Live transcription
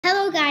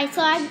guys,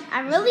 so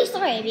I'm really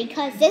sorry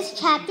because this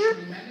chapter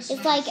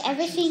is like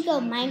every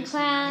single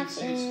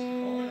Minecraft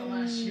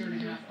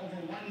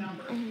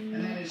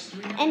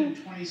and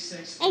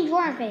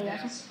your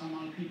videos.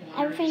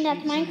 Everything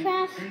that's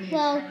Minecraft.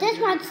 Well, this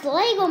one's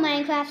Lego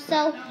Minecraft,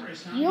 so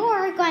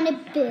you're going to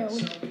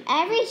build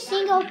every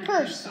single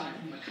person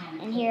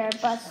in here,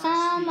 but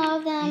some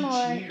of them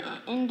are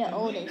in the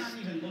oldest.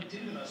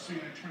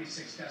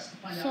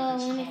 So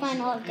let me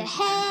find all of the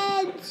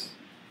heads.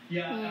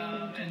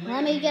 And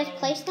let me just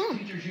place them.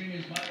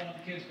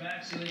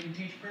 So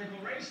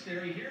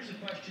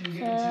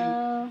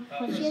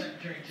let's get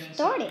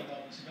started.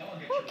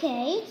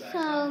 Okay,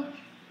 so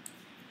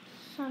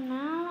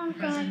now I'm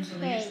going to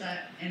take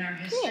in our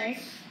history,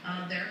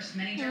 there's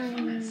many dark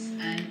moments,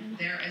 and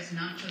there is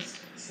not just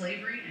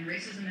slavery and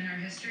racism in our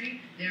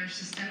history. There is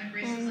systemic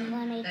racism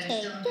that is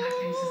still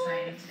impacting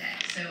society today.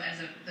 So, as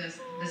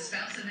the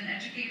spouse of an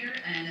educator,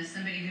 and as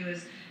somebody who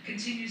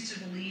continues to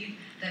believe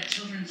that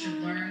children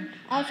should learn,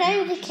 I'll show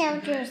you the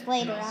characters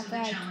later after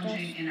I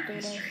challenging in our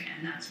history,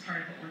 and that's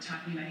part of what we're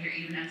talking about here,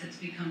 even as it's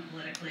become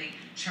politically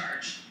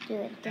charged. Do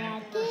it,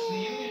 Daddy.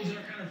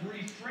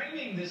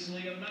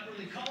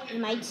 You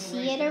might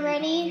see see it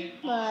already,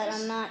 but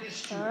I'm not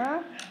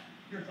sure.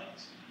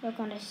 We're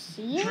going to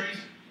see it.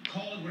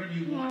 Call it whatever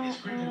you want.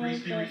 It's critical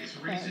race theory. It's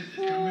racist. It's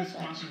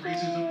government-sponsored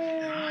racism.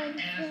 And I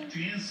asked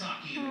Jan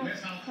Psaki, the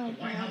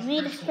White House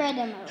press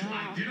corps, to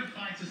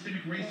identify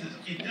systemic racism.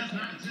 It does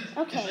not exist.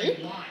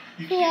 Okay.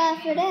 So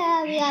after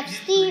that, we have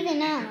Steve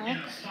and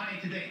Alex.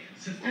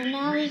 And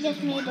now we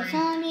just made the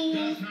zombie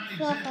and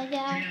stuff like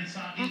that.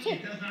 That's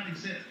it.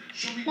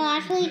 No,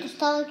 actually, the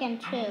skull again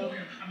too.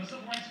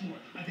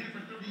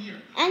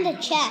 And the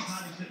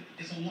chest.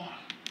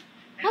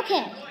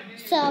 Okay,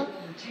 so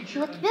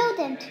let's build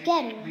them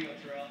together.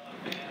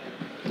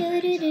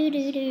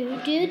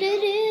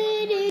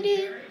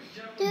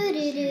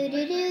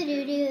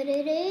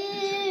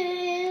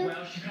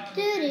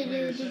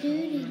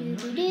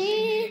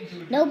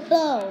 No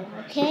bow,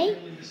 okay?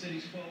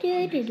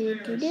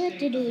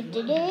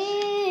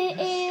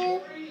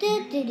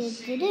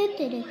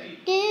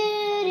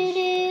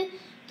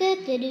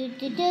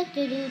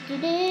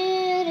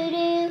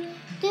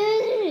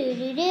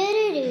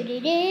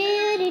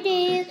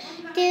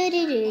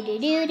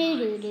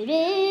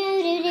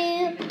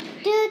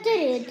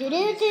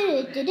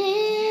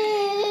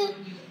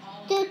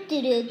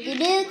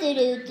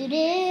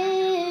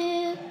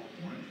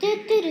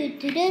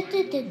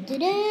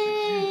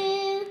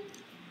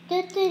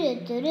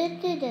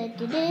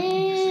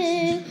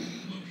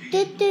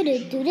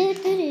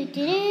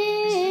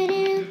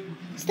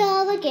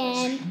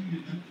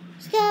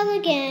 Stall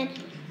again,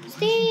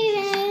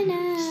 Steven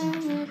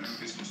Alex.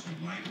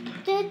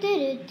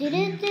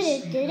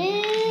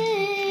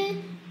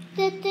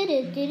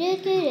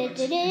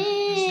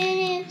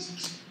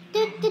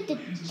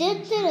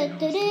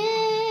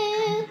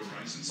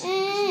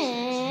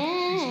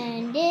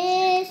 And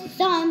this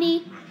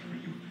zombie.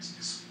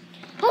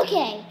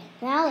 Okay,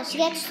 now let's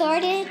get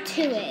started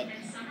to it.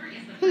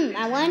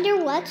 I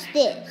wonder what's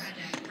this.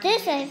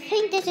 I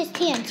think this is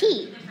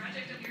TNT.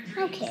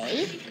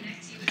 Okay.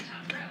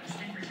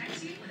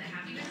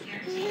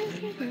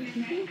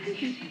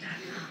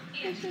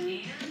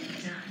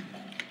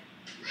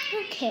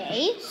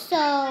 Okay, so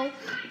what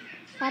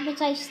happens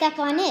if I step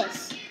on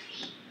this?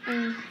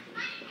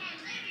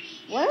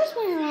 Where's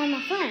all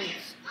my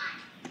friends?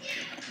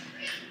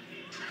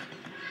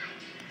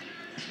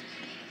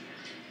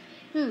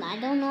 I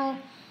don't know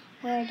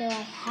where do I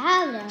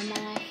have them, but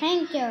I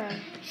think they're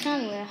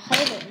somewhere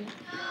hidden.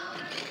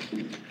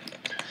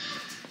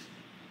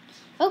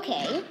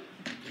 Okay.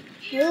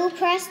 You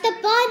press the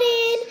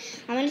button.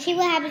 I'm going to see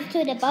what happens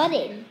to the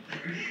button.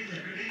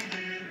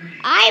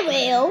 I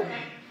will.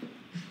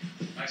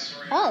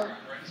 Oh.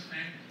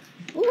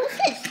 Ooh, what's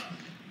this?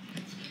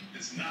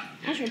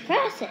 I should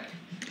press it.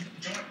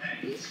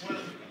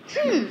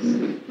 I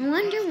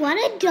wonder what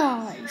it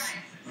does.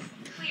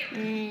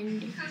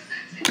 And...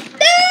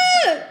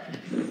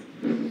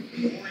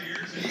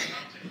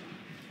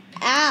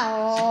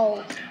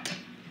 Ow.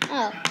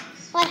 Oh,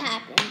 what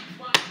happened?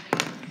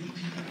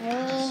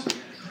 Okay.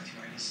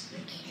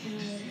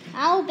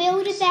 I'll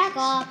build it back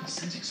up.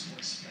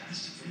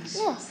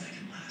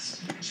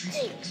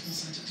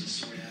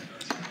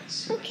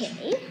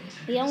 Okay.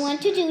 We don't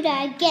want to do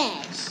that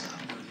again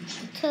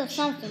until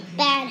something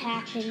bad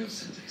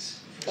happens.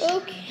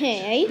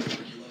 Okay.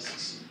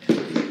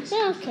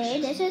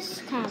 Okay, this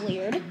is kind of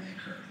weird.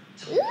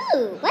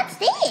 Ooh, what's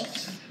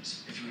this?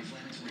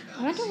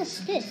 I wonder what's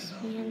this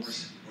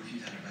means.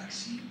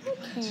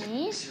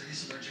 Okay.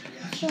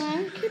 So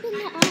I'm keeping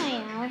an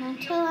eye out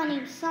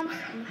until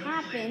something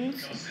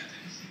happens.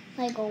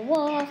 Like a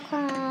wolf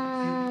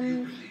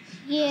comes.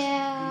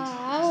 Yeah,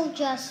 I will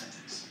just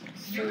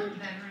sleep.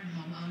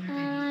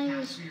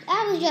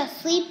 I will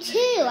just sleep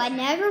too. I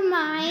never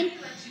mind.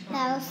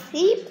 I will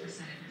sleep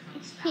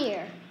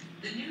here.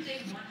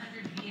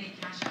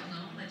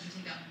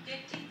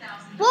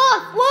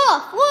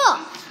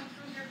 Wolf!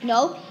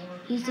 Nope,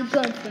 he's the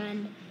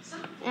girlfriend.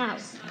 Ow.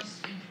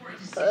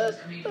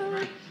 decisions are made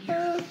right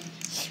here.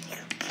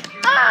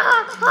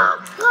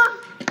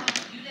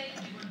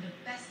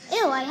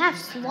 Ew, I have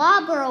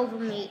slobber over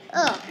me.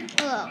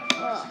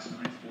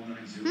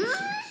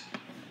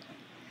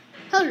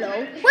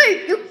 Hello.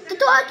 Wait, the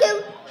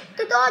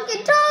dog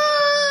can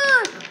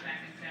talk!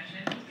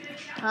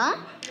 Huh?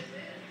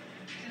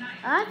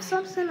 I have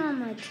something on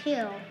my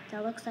tail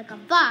that looks like a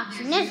fox,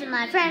 and this is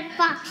my friend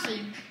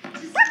Foxy.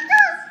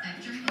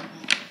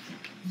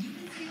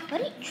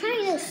 What are you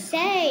trying to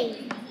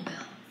say?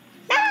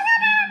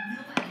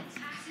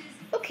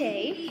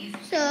 Okay,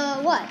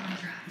 so what?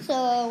 So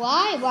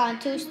I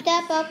want to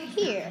step up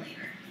here.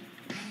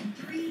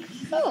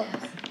 Oh,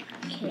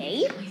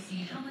 okay.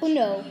 Oh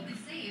no.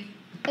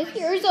 I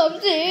hear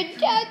something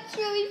that's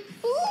really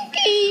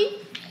spooky.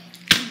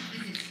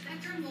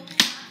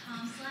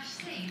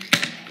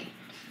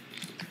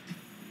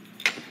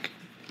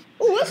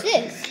 Oh, what's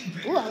this?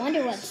 Oh, I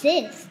wonder what's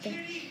this.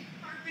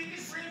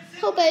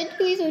 Hope I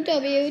please don't tell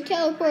me you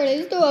teleport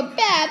us to a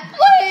bad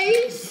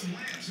place.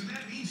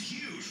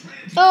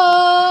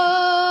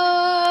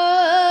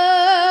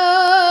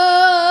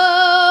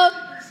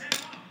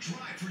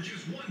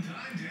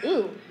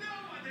 Ooh.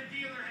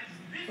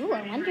 Ooh,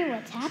 I wonder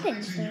what's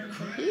happened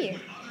over here.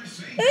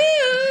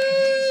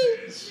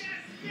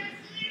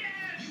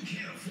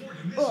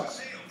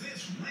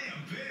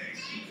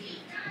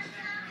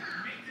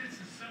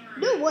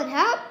 No, what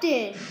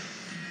happened?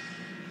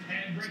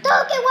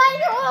 Stoken, why are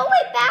you all the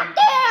way back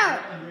there?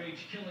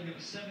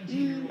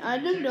 I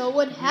don't know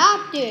what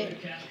happened.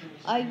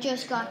 I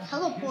just got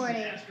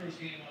teleported.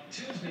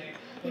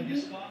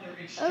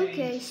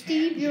 Okay,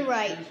 Steve, you're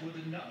right.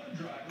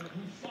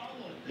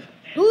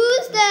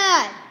 Who's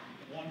that?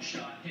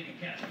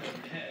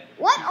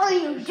 What are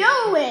you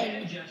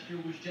doing?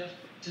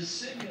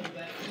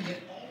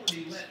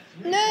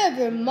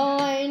 Never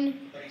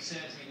mind.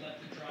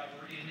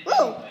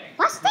 Ooh,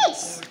 what's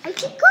this? I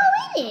should go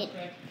in it.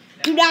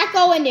 Do not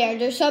go in there.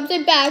 There's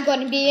something bad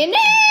going to be in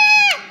there.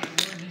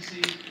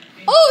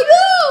 Oh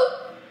no!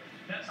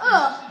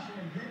 Oh.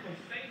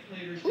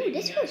 Ooh,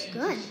 this feels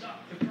good.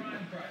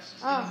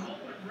 Oh.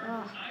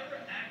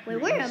 Wait,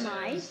 where am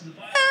I?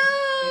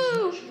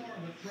 Oh.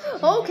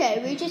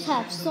 Okay, we just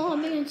have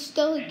Solomon and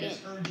Stoican.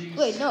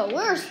 Wait, no,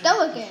 where's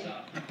Stoican?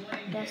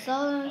 That's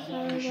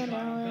Solomon,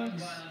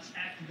 Alex.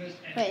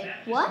 Wait,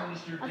 what?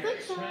 I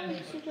think Solomon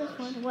just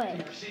went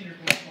away.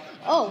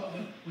 Oh,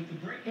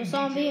 that's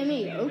on me and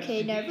me.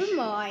 Okay, never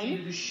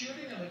mind.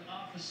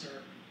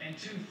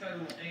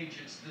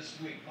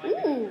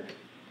 Ooh.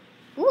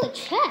 Ooh, a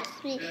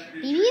chest. Maybe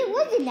it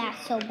wasn't that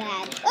so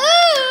bad.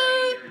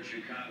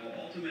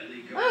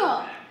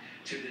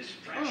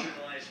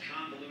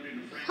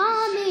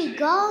 Tommy,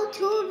 go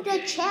to the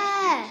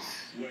chest.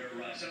 Where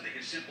something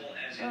as simple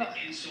as an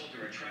insult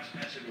or a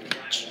trespass into a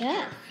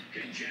rival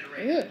can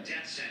generate a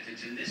death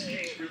sentence. In this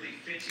case, really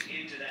fits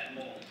into that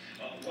mold.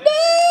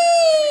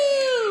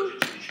 No!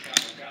 The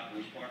Chicago cop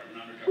was part of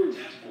an undercover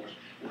task force.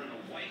 We're in a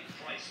white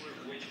Chrysler,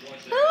 which was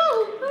the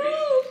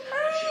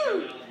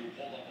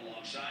pulled up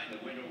alongside. The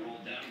window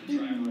rolled down. The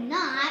driver do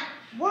not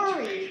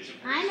worry.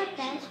 I'm a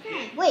best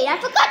friend. Wait, I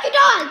forgot your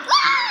dog.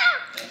 Ah!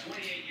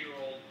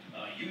 28-year-old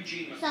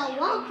Eugene. So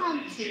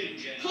welcome to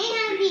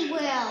Candy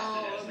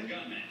World.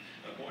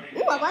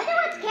 Ooh, I wonder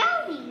what's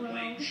Candy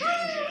World. Candy!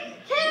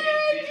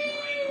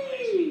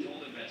 He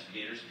told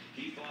investigators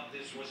he thought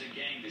this was a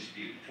gang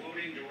dispute.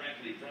 Quoting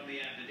directly from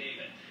the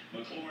affidavit,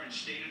 McLaurin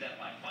stated that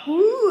by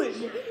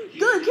following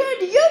good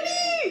candy,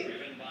 yummy!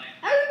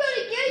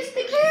 Everybody gets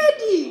the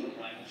candy!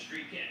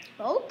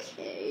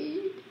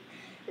 Okay.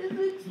 If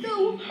it's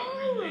so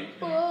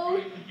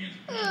horrible.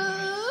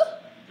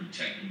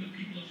 Protecting the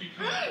people of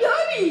Chicago.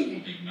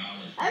 Yummy!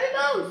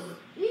 Everybody,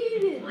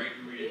 eat it.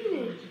 Bravery and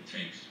courage it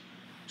takes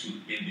to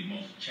in the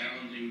most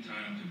challenging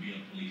time to be a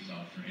police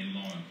officer in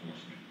law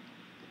enforcement.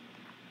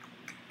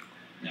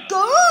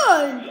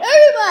 Gone!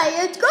 Everybody,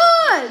 it's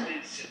gone!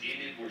 In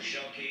it were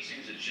shell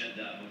casings that said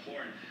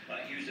McLaurin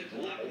used a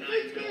Glock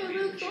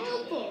 9mm, which he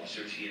told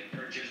officers he had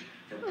purchased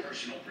for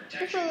personal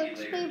protection. He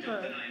later dumped the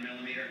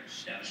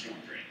 9mm down a storm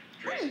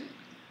drain.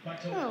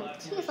 Oh,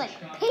 it seems like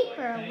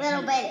paper a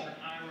little bit.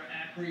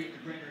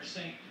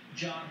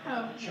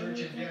 Oh,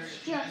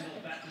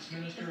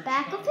 the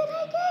back of it, I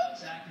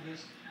guess?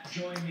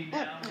 Join me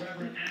now,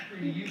 Reverend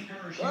Acri, you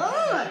first.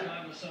 Good.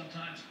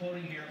 Sometimes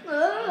quoting here.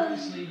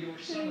 Obviously, your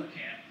summer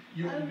camp,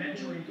 your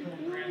mentoring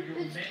program, your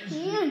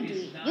management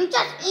is not. You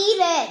just eat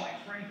it.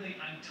 Quite frankly,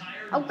 I'm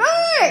tired of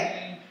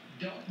blaming.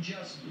 Don't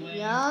just blame.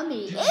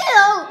 Yummy. Ew. When you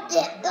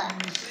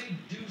say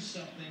do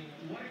something,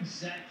 what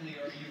exactly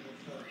are you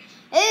referring to?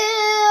 Ew.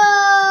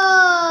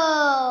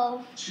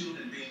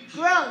 Children being killed.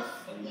 Gross.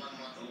 A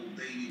 1-month-old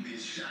baby being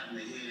shot in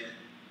the head,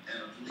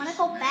 and a police Wanna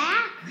go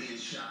back? being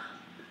shot.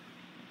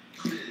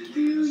 Do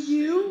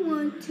you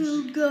want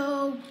to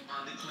go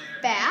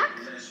back?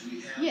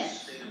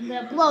 Yes. I'm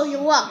gonna blow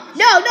you up.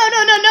 No, no,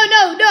 no, no, no,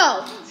 no,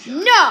 no.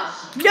 No,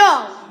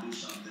 no.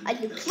 I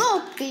can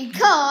float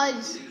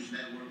because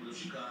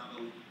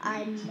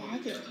I'm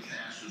magic.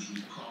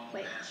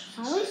 Wait,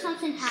 Always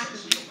something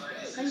happens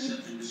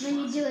when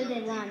you do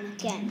it wrong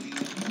again.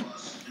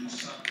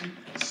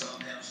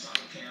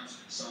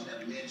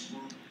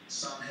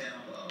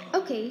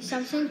 Okay,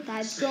 something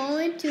that's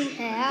going to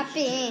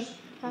happen.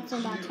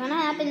 Something that's gonna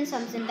happen.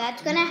 Something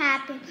that's gonna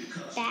happen.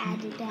 Bad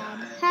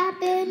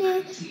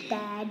happening.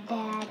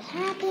 Bad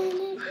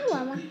happening. Ooh,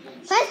 I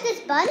want press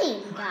this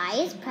button,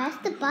 guys. Press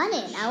the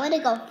button. I want to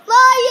go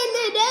fly in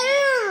the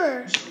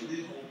air.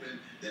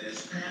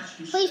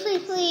 Please,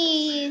 please,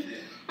 please.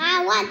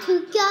 I want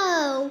to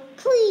go.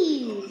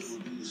 Please.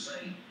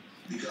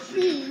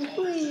 Please,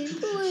 please,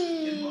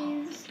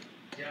 please.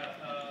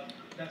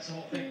 That's the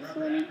whole thing.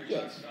 Let me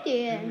just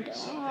stand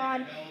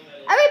on.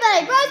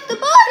 Everybody, press the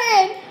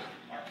button.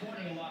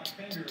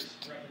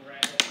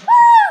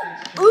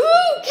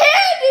 Ooh,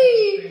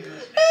 candy!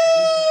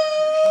 Ooh!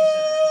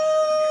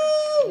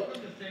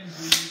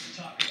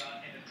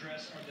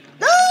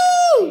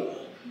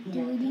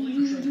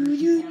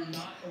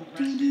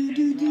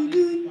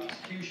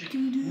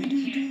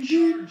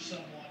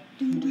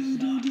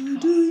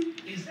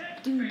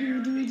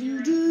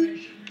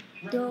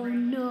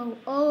 Don't know.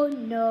 Oh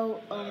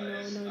no. Oh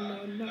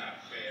no.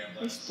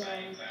 This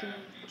thing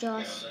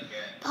just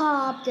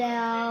popped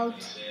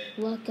out.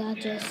 Look, I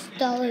just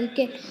stole it.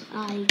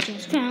 I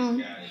just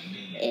found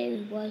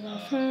it was a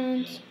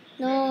friend.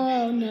 No.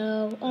 Oh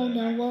no. Oh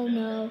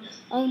no.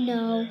 Oh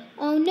no.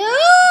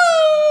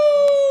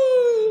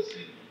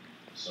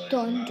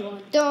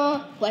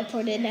 Dun. Wait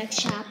for the next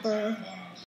chapter.